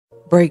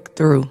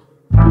breakthrough.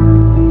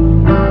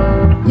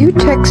 You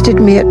texted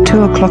me at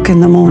 2 o'clock in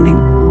the morning.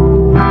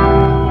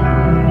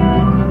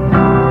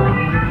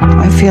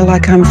 I feel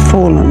like I'm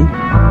fallen.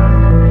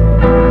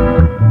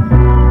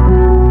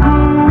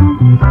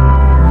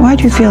 Why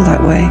do you feel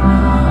that way?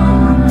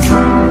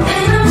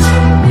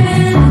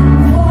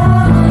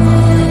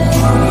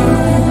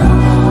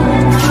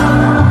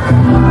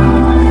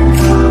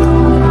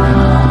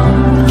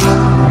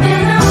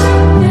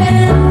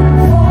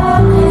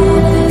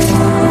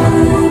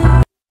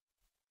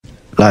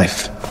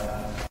 Life.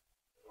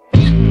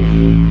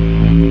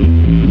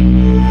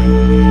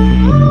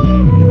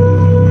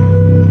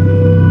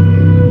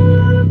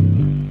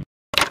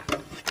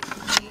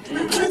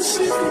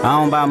 I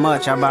don't buy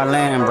much, I buy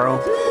land, bro.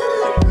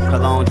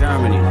 Cologne,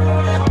 Germany.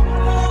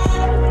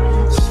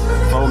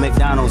 4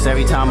 McDonald's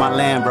every time I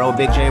land, bro.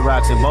 Big J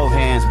rocks in both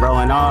hands, bro,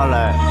 and all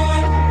that.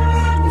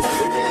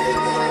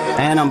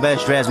 And I'm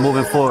best dressed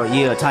moving forward,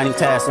 yeah. Tiny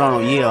task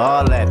on, yeah,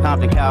 all that.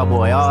 Compton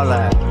cowboy, all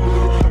that.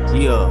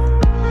 Yeah.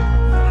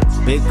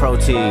 Big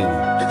protein.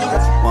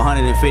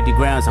 150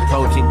 grams of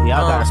protein.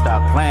 Y'all gotta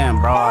stop playing,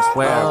 bro. I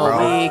swear, bro.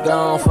 We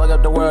gon' fuck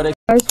up the world.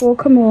 Guys,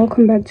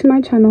 welcome back to my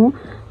channel.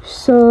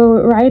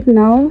 So right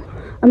now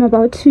I'm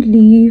about to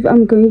leave.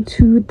 I'm going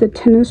to the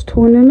tennis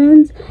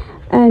tournament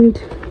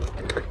and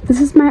this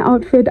is my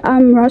outfit.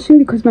 I'm rushing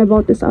because my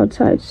boat is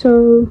outside,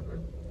 so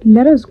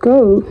let us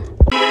go.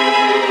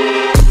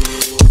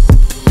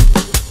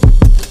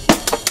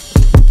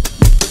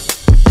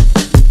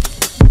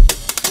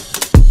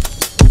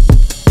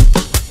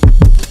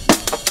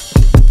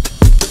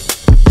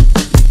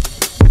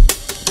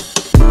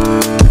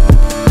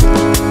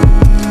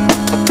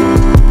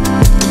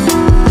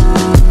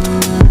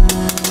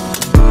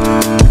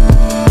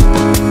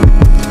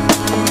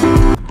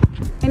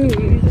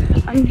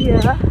 I'm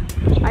here.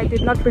 I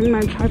did not bring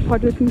my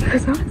tripod with me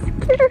because I was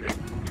scared.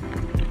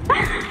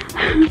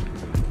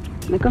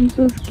 Like, I'm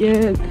so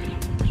scared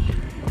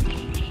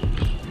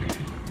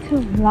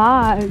to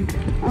vlog.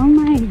 Oh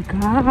my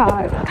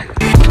god.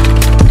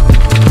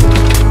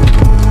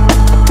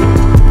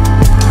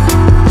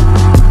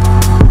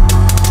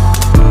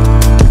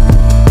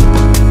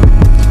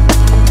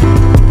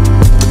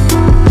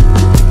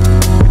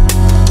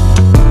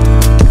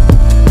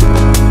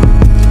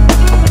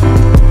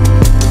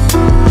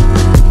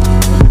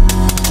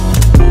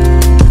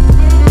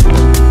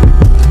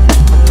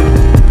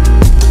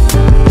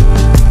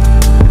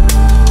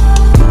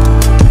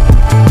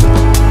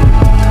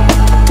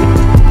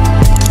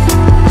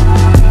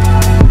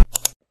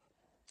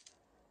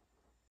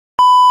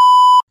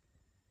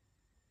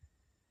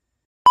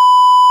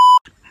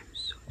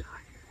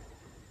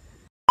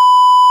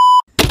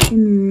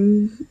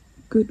 Anyways,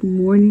 good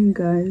morning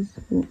guys.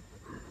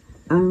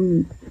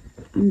 I'm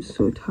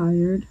so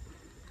tired.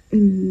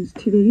 Anyways,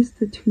 today's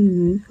the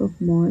 29th of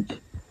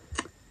March.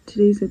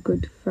 Today's a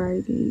Good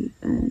Friday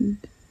and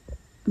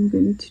I'm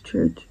going to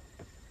church.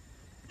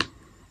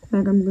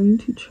 Like, I'm going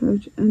to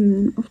church and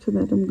then after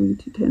that I'm going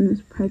to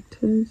tennis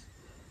practice.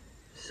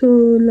 So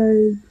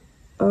like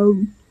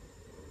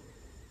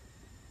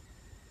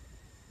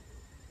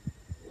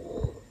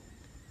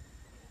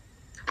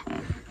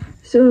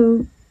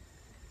so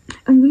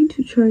I'm going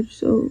to church.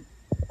 So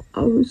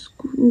our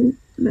school,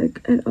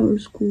 like at our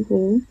school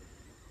hall,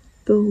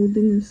 they're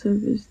holding a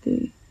service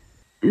day,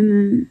 and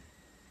then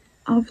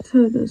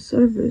after the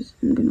service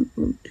I'm gonna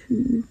go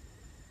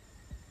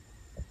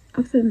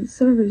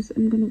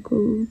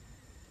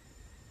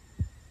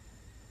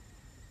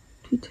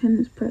to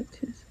tennis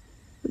practice,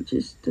 which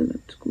is still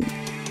at school.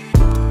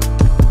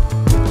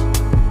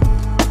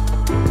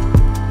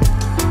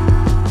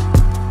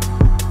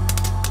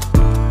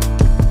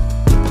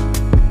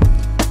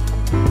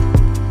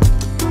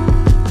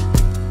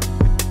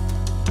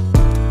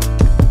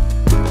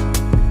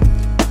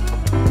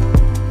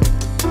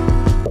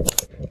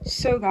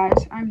 So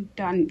guys, I'm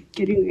done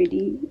getting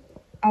ready.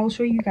 I'll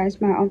show you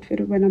guys my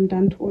outfit when I'm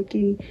done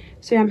talking.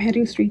 So I'm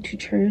heading straight to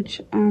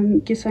church.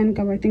 Kisa and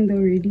Gab, I think they're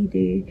already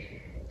there.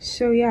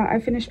 So yeah, I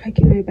finished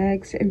packing my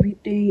bags,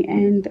 everything,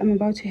 and I'm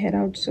about to head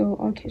out. So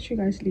I'll catch you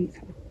guys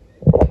later.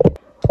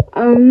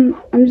 I'm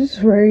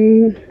just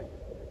wearing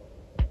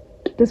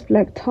this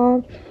black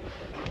top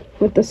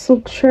with the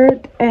silk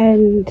shirt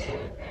and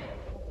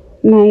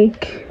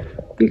Nike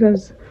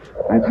because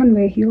I can't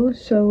wear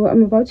heels. So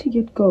I'm about to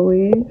get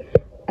going.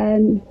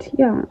 And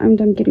yeah, I'm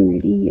done getting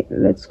ready.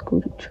 Let's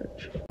go to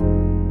church.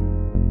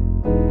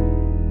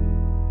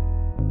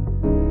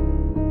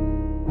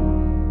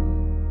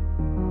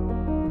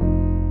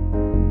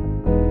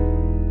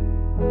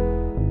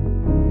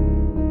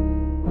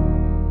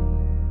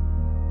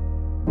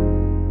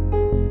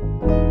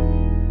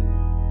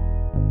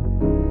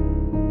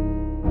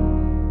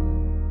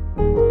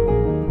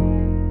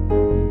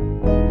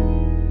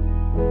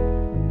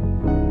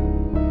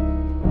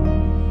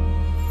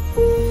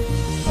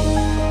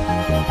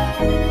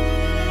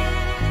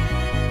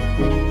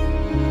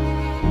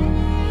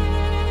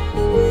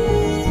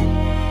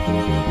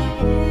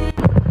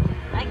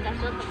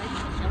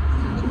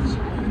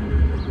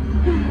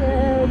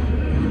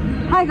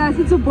 Hi guys,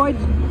 it's a boy,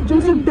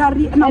 Joseph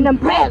Dari, and And I'm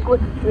back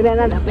with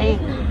another bang.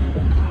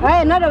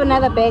 Alright, not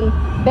another bang.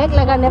 Back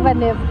like I never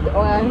lived.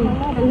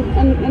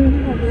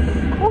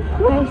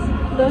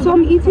 So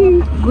I'm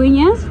eating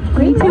guinyas.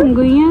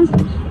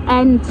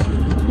 And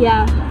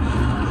yeah.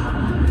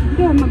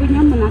 Yeah,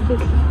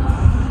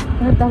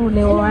 Not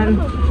only one.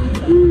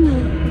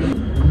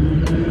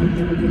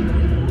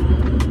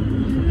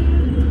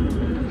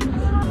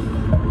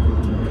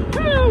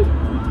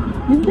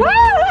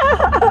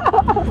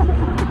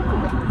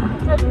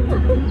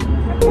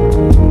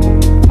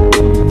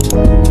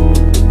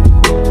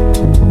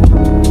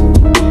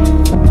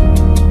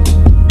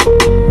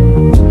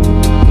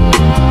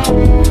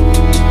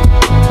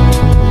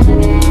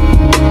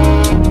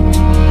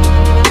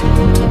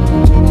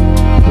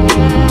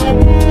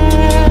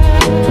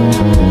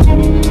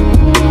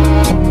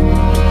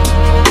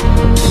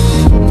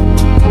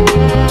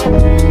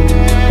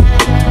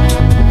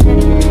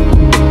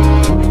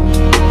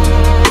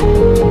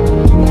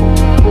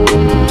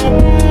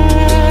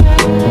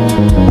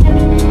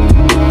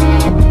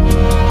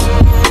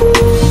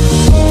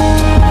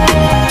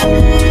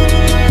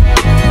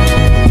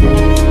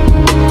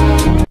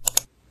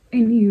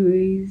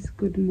 Anyways,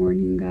 good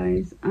morning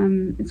guys.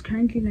 It's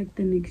currently like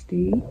the next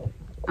day.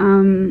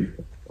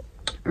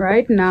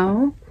 Right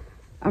now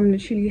I'm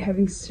literally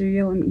having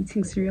cereal. I'm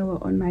eating cereal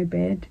on my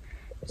bed.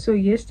 So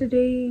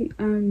yesterday,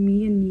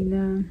 me and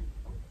Nina,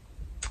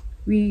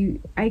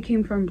 I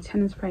came from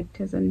tennis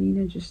practice and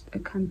Nina just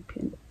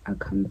accompanied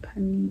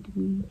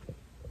me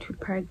to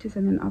practice,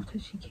 and then after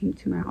she came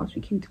to my house,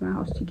 we came to my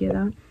house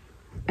together,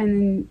 and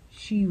then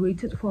she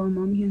waited for her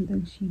mom here and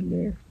then she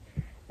left.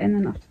 And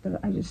then after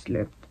that I just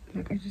slept.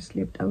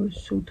 I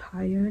was so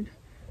tired.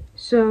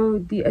 So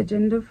the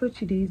agenda for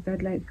today is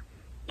that like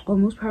we're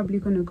most probably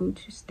gonna go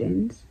to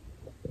stands,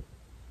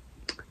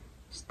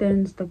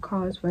 the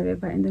cars,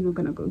 whatever, and then we're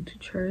gonna go to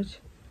church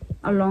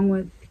along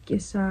with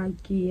Kesa,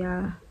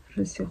 Kia,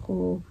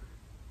 Resego,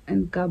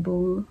 and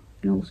Gabo,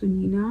 and also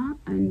Nina.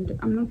 And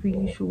I'm not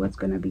really sure what's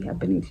gonna be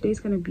happening.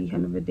 Today's gonna be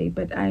hell of a day,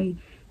 but I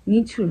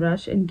need to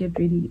rush and get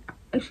ready.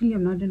 Actually,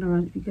 I'm not in a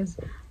rush because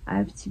I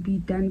have to be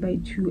done by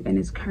 2, and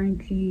it's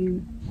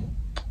currently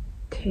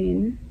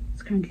 10.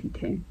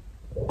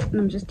 And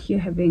I'm just here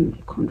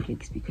having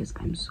cornflakes because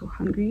I'm so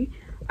hungry.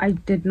 I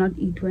did not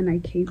eat when I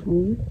came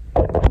home.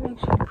 I'm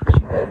actually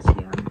pushing this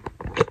here.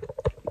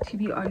 To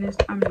be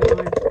honest, I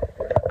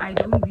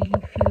don't really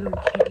feel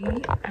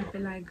okay. I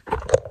feel like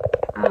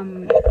I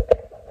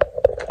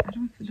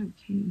don't feel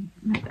okay.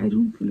 Like I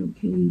don't feel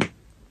okay.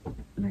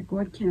 Like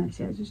what can I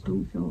say? I just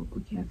don't feel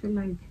okay. I feel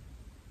like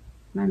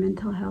my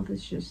mental health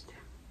is just,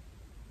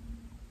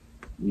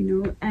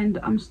 and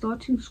I'm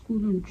starting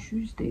school on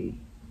Tuesday.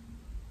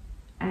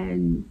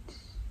 And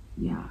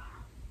yeah,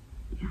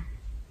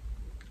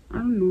 I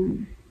don't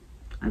know.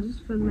 I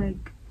just feel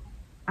like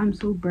I'm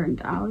so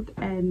burnt out,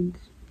 and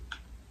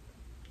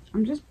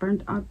I'm just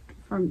burnt out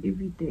from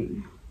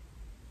everything.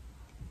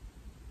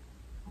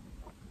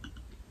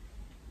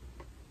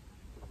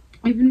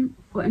 Even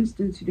for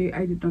instance, today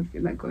I did not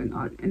feel like going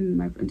out, and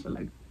my friends were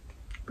like,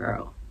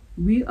 girl,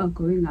 we are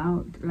going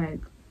out. Like,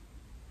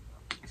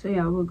 so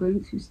yeah, we're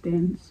going to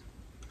stands.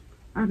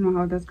 I don't know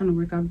how that's gonna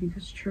work out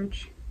because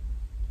church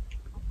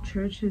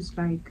is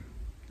like,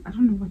 I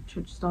don't know what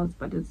church starts,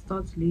 but it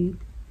starts late.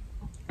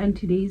 And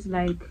today's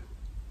like,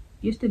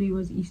 yesterday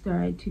was Easter,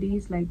 right?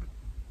 Today's like,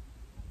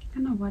 I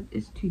don't know what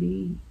is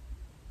today.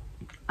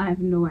 I have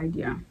no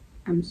idea.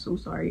 I'm so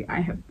sorry. I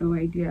have no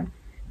idea,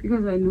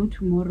 because I know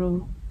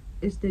tomorrow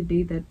is the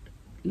day that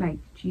like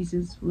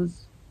Jesus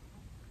was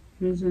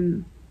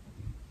risen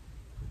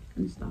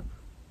and stuff.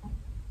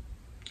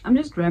 I'm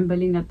just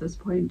rambling at this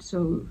point.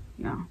 So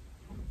yeah,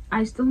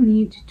 I still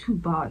need to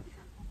bath.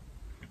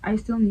 I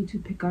still need to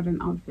pick out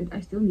an outfit. I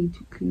still need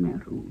to clean my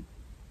room.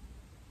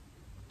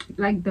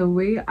 Like the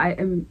way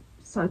I'm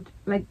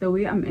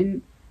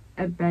in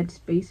a bad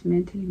space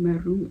mentally, my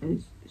room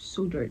is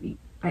so dirty.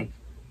 Like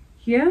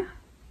here,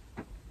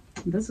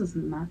 this is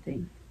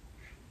nothing.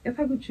 If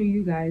I could show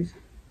you guys.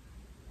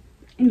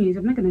 Anyways,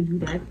 I'm not gonna do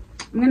that.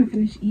 I'm gonna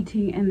finish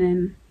eating and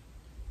then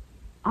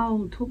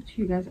I'll talk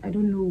to you guys. I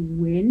don't know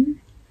when,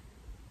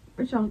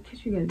 but I'll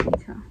catch you guys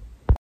later.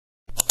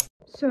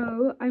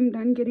 So I'm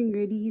done getting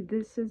ready.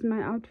 This is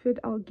my outfit.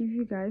 I'll give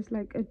you guys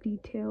like a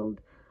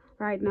detailed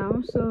right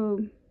now.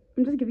 So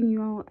I'm just giving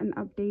you all an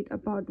update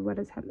about what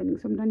is happening.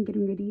 So I'm done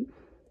getting ready.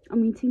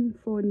 I'm waiting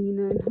for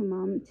Nina and her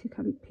mom to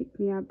come pick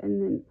me up, and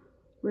then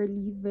we're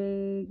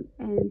leaving.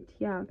 And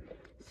yeah,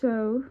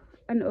 so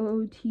an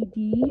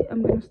OOTD.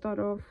 I'm gonna start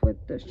off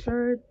with the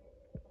shirt.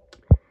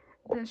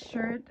 The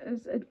shirt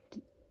is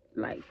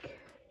like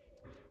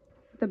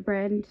the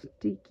brand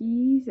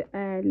Dickies,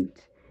 and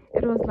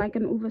it was like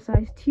an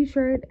oversized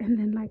t-shirt, and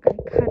then like I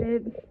cut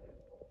it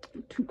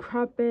to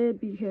crop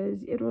it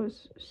because it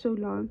was so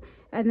long.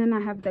 And then I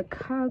have the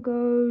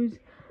cargos.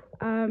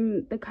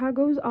 The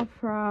cargos are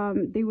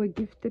from, they were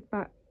gifted,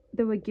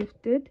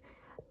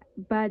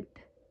 but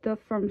they're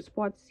from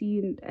Sports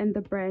Scene, and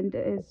the brand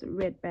is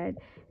Red Bad.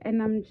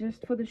 And I'm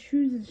just, for the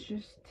shoes, it's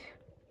just,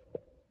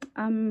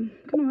 kind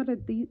of what are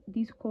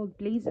these called,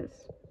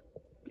 blazers.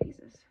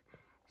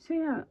 So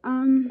yeah,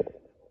 I'm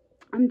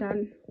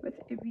done with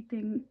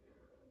everything.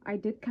 I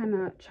did kind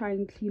of try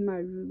and clean my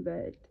room,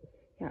 but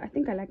yeah, I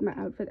think I like my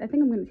outfit. I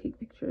think I'm gonna take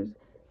pictures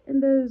in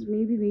this,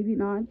 maybe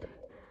not.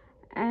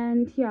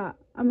 And yeah,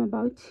 I'm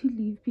about to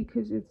leave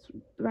because it's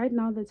right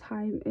now, the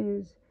time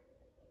is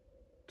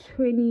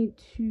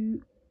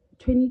 22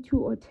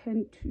 or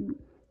 10 to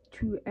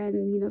 2, and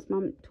Nina's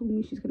mom told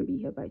me she's gonna be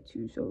here by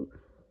 2, so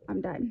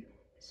I'm done.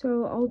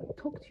 So I'll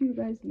talk to you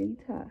guys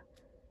later.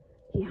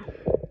 Yeah.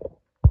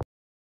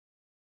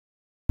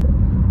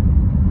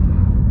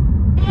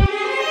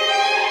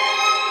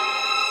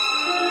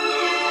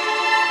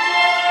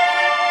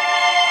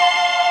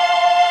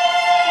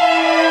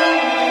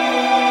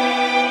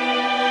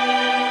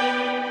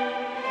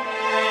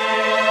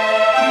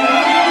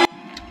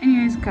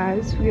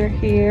 Guys, we are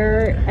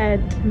here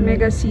at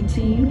Mega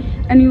City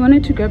and we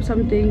wanted to grab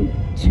something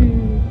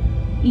to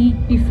eat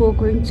before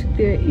going to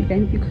the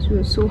event because we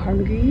were so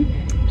hungry.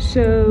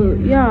 So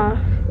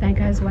yeah, that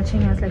guy's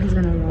watching us like he's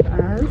gonna rob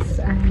us,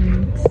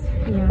 and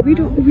yeah,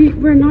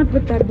 we're not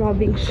with that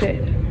robbing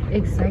shit.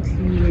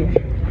 Exactly.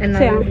 And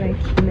now we're like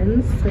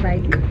humans, so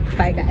like,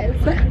 bye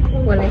guys.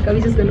 We're like, are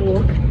we just gonna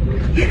walk?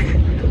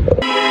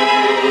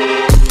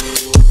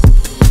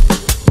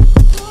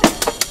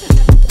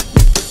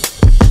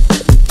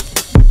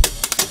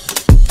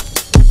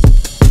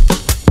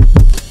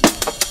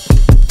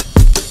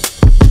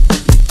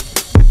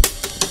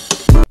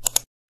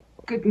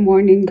 Good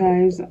morning,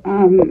 guys.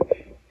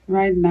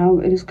 Right now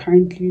it is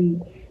currently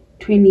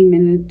 20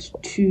 minutes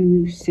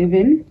to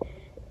 7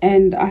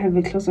 and I have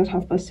a class at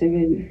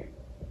 7:30.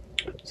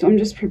 So I'm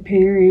just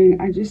preparing.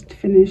 I just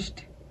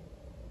finished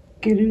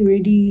getting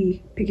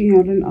ready, picking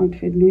out an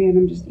outfit, and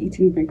I'm just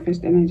eating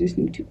breakfast and I just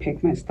need to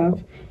pack my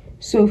stuff.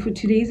 So for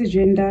today's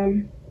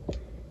agenda,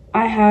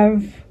 I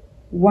have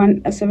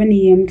a 7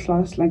 a.m.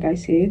 class, like I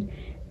said,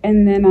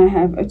 and then I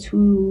have a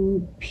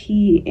 2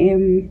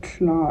 p.m.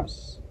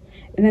 class.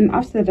 And then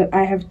after that,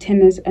 I have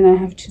tennis and I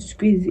have to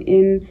squeeze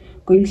in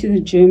going to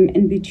the gym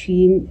in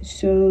between.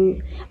 So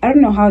I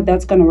don't know how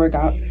that's gonna work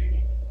out.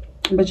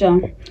 But yeah,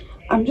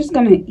 I'm just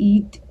gonna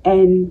eat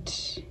and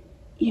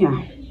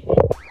yeah.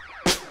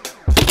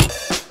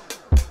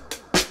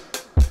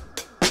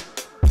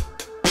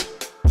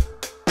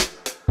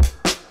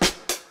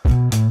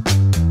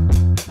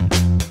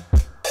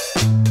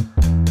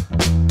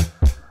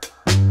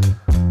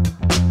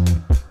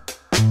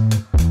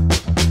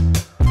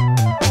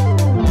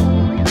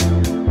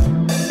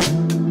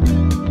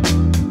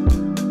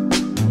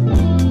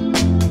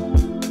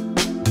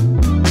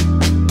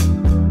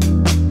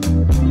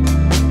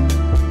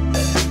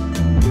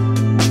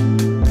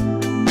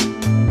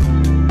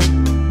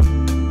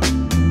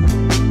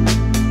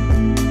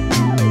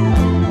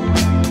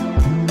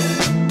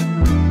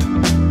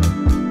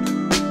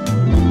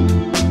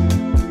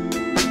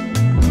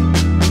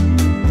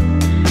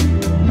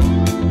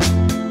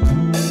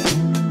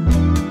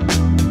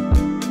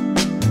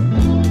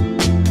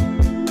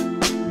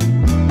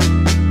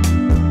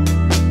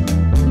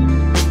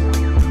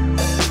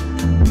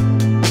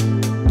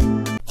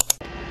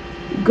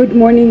 Good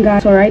morning,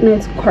 guys. So right now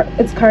it's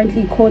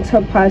currently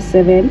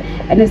 7:15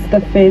 and it's the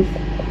 5th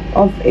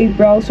of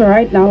April. So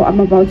right now I'm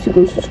about to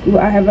go to school.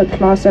 I have a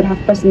class at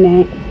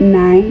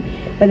 9:30,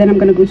 but then I'm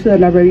gonna go to the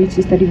library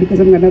to study because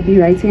I'm gonna be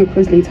writing a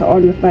quiz later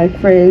on with my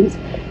friends.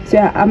 So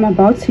yeah, I'm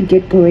about to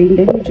get going.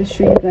 Let me just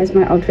show you guys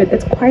my outfit.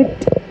 It's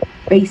quite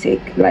basic,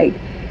 like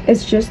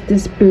it's just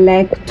this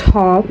black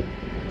top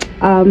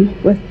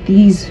with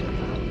these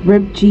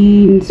ripped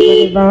jeans,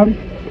 whatever,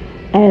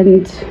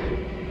 and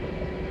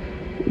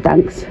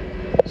thanks.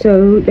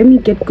 So let me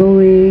get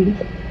going.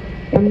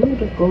 I'm gonna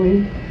get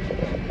going.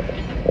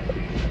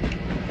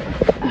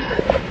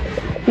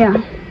 Yeah,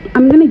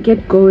 I'm gonna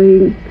get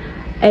going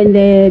and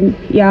then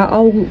yeah,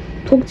 I'll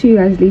talk to you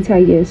guys later,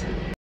 I guess.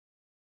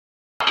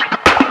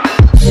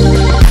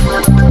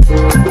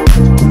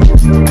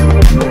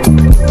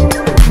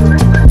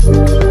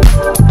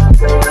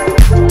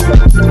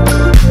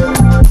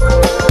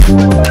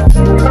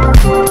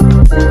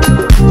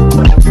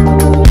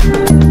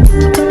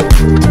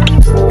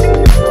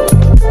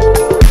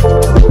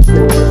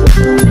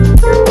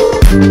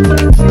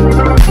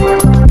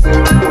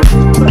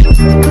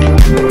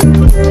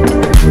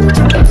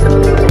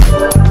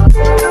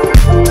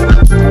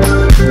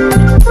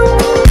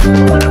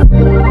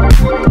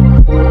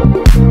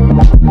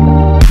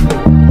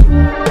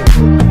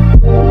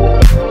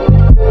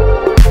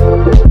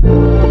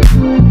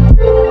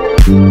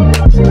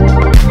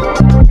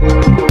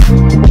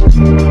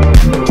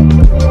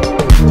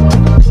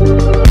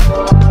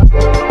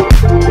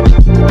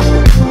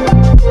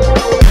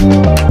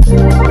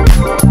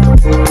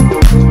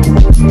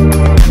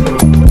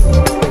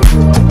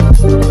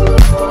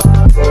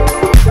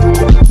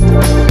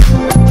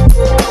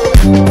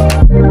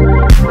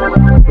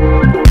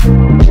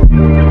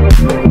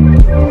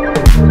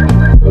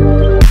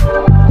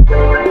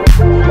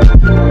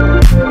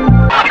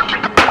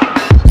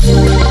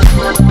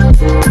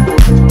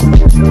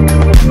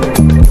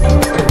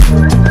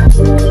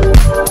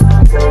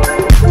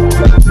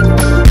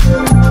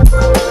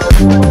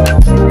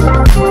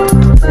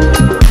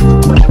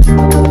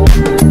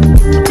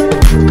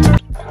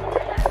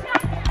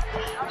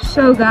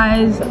 So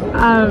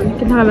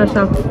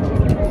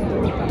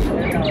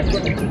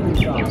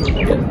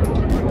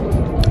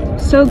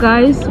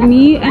guys,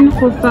 me and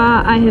Khofa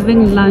are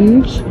having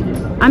lunch.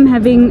 I'm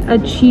having a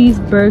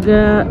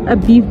cheeseburger, a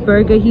beef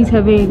burger. He's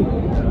having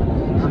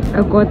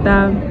a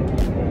gota.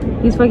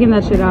 He's fucking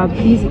that shit up.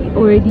 He's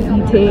already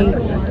eating.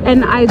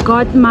 And I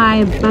got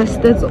my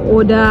bastard's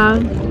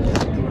order.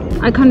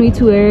 I can't wait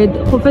to wear it.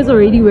 Khofa's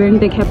already wearing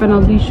the cap and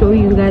I'll be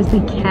showing you guys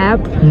the cap.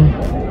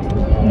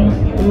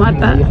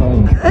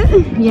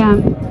 Yeah,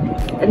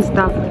 and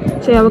stuff.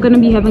 So yeah, we're gonna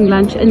be having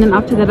lunch and then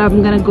after that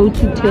I'm gonna go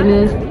to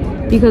tennis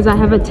because I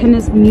have a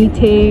tennis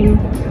meeting.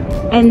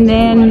 And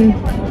then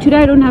today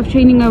I don't have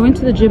training. I went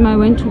to the gym, I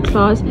went to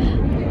class.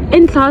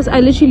 In class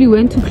I literally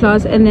went to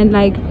class and then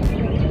like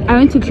I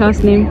went to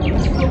class name.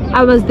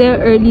 I was there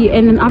early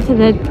and then after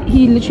that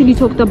he literally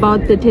talked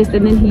about the test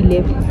and then he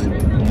left.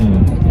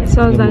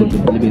 So I was like,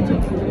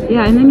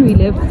 yeah, and then we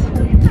left.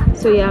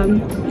 So yeah,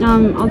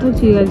 I'll talk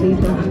to you guys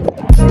later.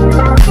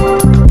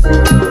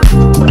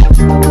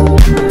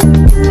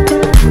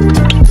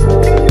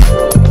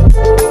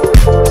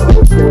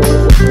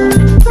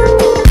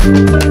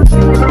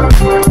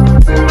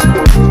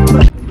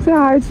 Say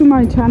hi to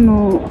my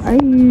channel.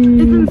 It's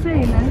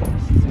insane, eh?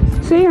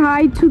 Say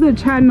hi to the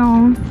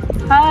channel.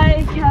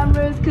 Hi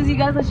cameras, because you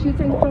guys are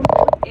shooting from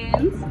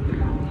ends.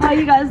 How are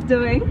you guys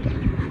doing?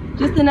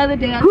 Just another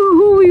day.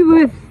 Who are we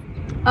with?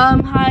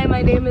 Hi,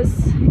 my name is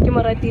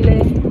Nationality.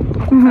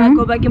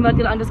 Go by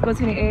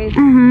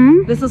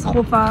Nationality_28. This is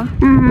Khofa.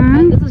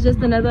 And this is just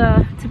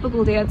another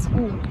typical day at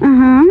school.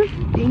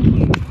 Thank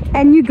you.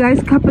 And you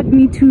guys coupled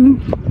me to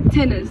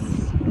tennis.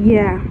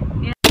 Yeah.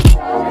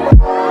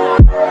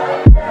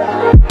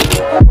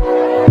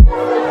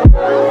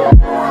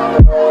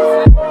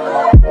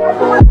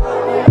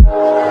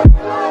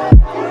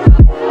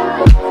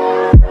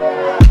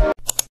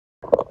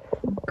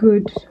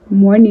 Good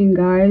morning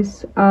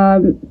guys.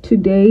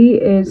 Today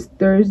is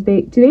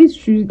Thursday. Today is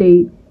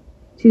Tuesday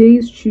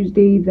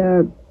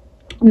the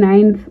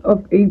 9th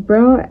of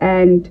April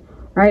and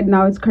right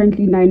now it's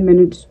currently 9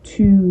 minutes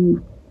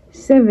to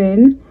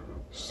 7.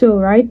 So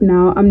right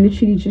now I'm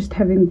literally just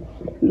having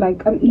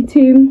like I'm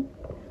eating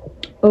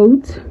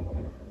oats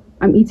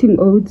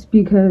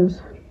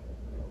because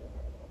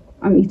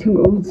I'm eating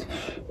oats.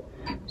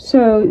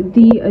 So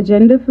the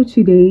agenda for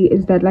today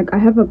is that like I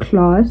have a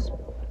class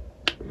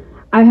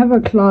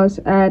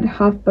at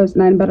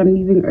 9:30, but I'm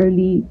leaving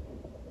early,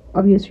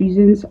 obvious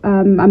reasons.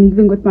 I'm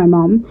leaving with my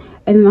mom,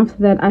 and then after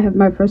that I have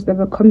my first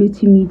ever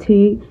committee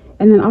meeting,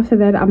 and then after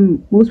that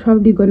I'm most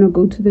probably gonna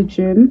go to the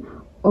gym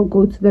or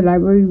go to the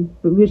library,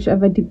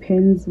 whichever,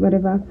 depends,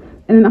 whatever.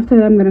 And then after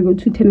that I'm gonna go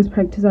to tennis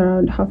practice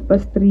around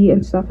 3:30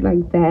 and stuff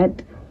like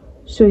that.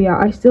 So yeah,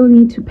 I still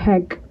need to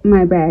pack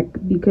my bag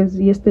because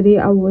yesterday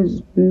I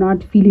was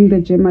not feeling the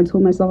gym. I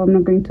told myself I'm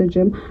not going to the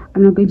gym,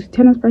 I'm not going to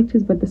tennis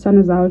practice, but the sun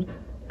is out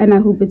and I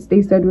hope it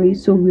stays that way,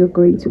 so we're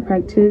going to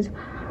practice.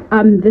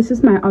 This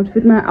is my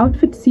outfit. My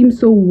outfit seems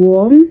so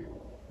warm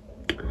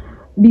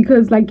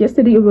because like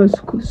yesterday it was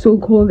so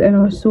cold and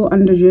I was so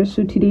underdressed.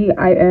 So today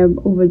I am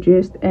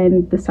overdressed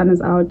and the sun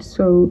is out,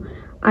 so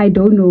I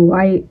don't know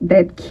why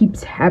that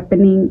keeps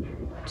happening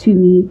to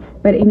me.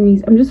 But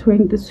anyways, I'm just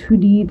wearing this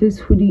hoodie. This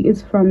hoodie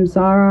is from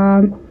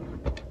Zara,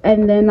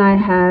 and then I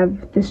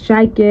have this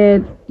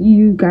jacket.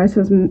 You guys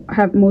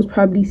have most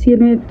probably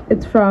seen it.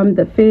 It's from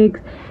the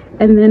Fix.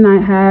 And then I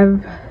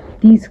have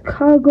these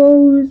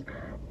cargos.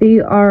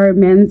 They are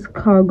men's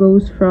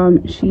cargos from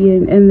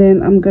Shein. And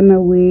then I'm gonna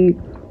wear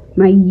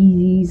my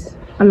Yeezys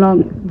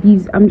along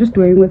these. I'm just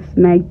wearing with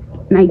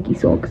Nike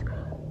socks.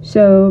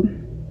 So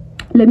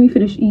let me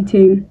finish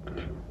eating,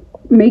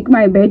 make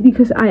my bed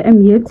because I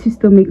am yet to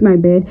still make my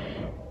bed,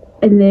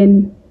 and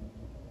then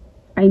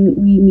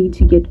we need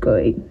to get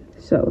going.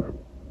 So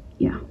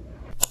yeah.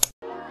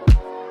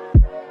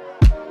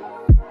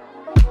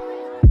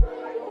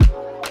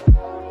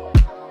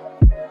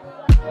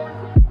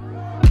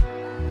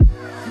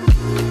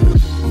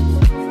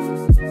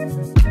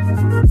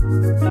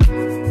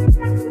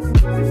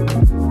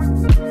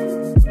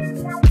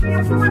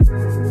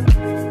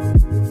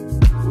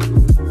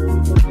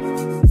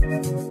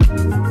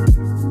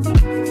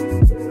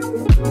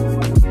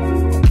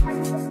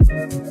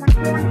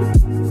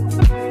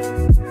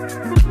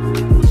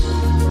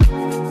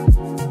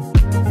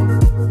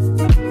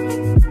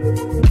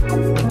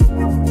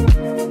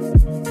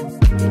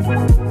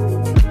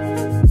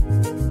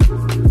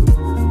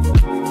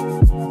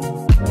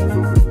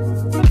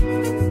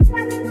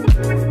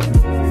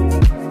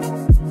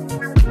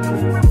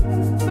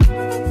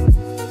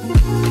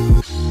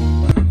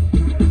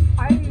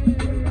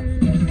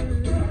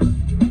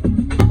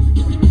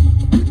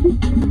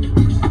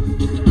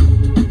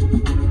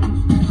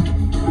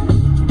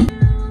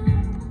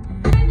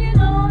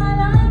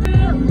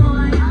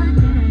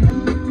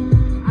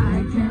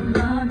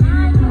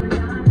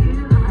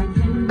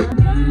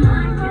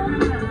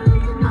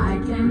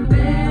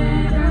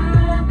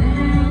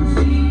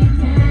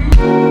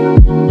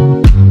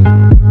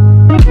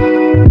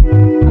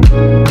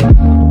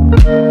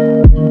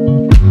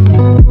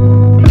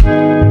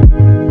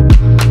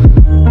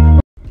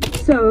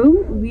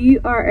 we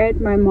are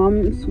at my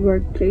mom's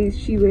workplace.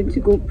 She went to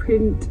go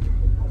print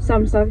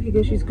some stuff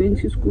because she's going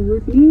to school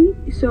with me.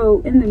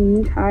 So in the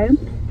meantime,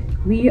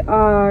 we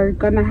are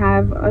gonna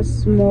have a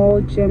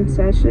small gym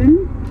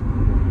session.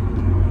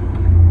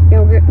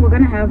 Yeah, we're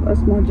gonna have a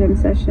small gym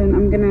session.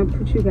 I'm gonna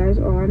put you guys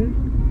on.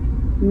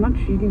 Not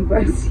really,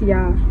 but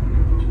yeah.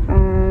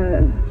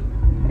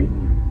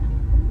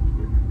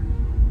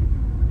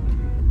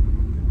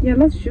 Yeah,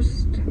 let's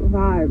just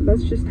vibe.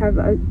 Let's just have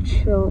a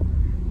chill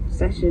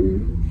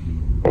session.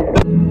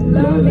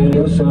 Loving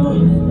your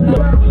song,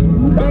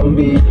 don't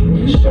be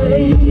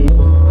shady.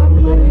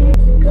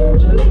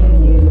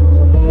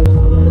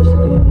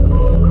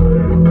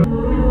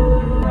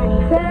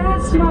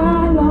 That's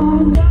my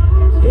long.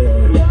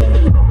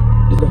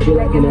 Just feel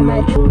like in the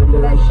night, cool the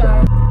light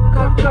shine.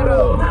 Cut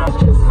up,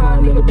 it's just high,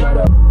 nigga, brought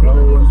up. No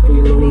one's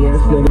feeling me,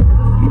 ass nigga.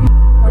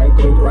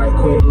 Right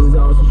quick, it's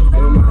all so she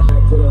feel my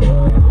back to the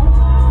hood.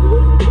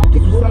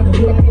 Get you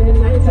something like in the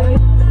nighttime.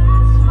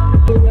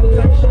 Feel the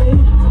light shine.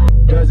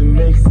 Doesn't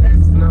make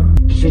sense now.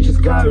 Shit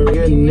just got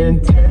getting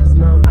intense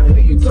now. I hear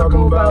you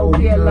talking about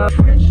we a lot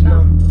French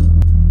now.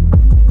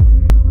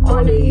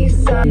 On the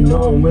east side, you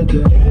know I'm with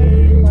the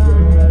game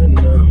right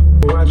now.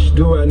 Watch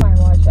do it.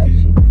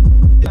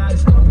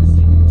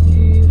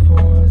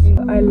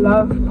 I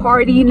love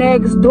Party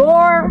Next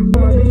Door.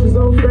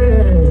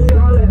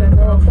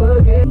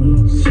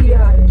 She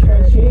out and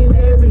catching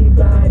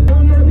everybody.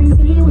 Don't let me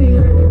see we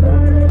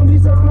don't be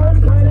so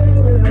hard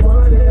when I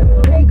want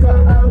it. Take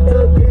her out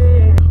the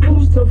game.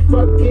 Who's the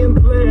fucking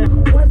plan?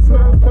 What's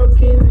my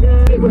fucking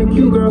name? When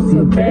you girls see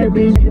a bad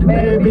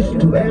bitch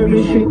do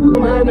every shit.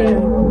 My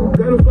man,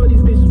 gonna for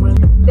these bitches when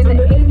then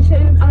the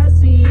ancient I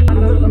see. I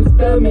love them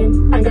spellments.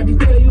 I got to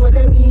tell you what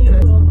that means.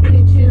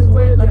 Bitches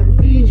wet like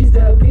Fiji's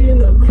up in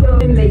the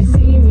club. And they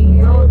see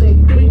me, all they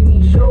greet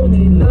me, show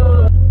me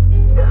love.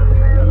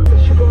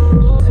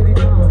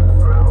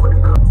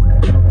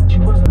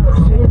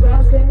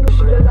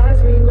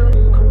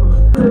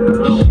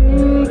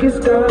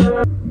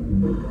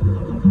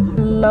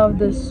 Love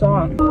this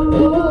song.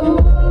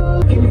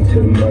 Give me to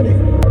the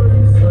money.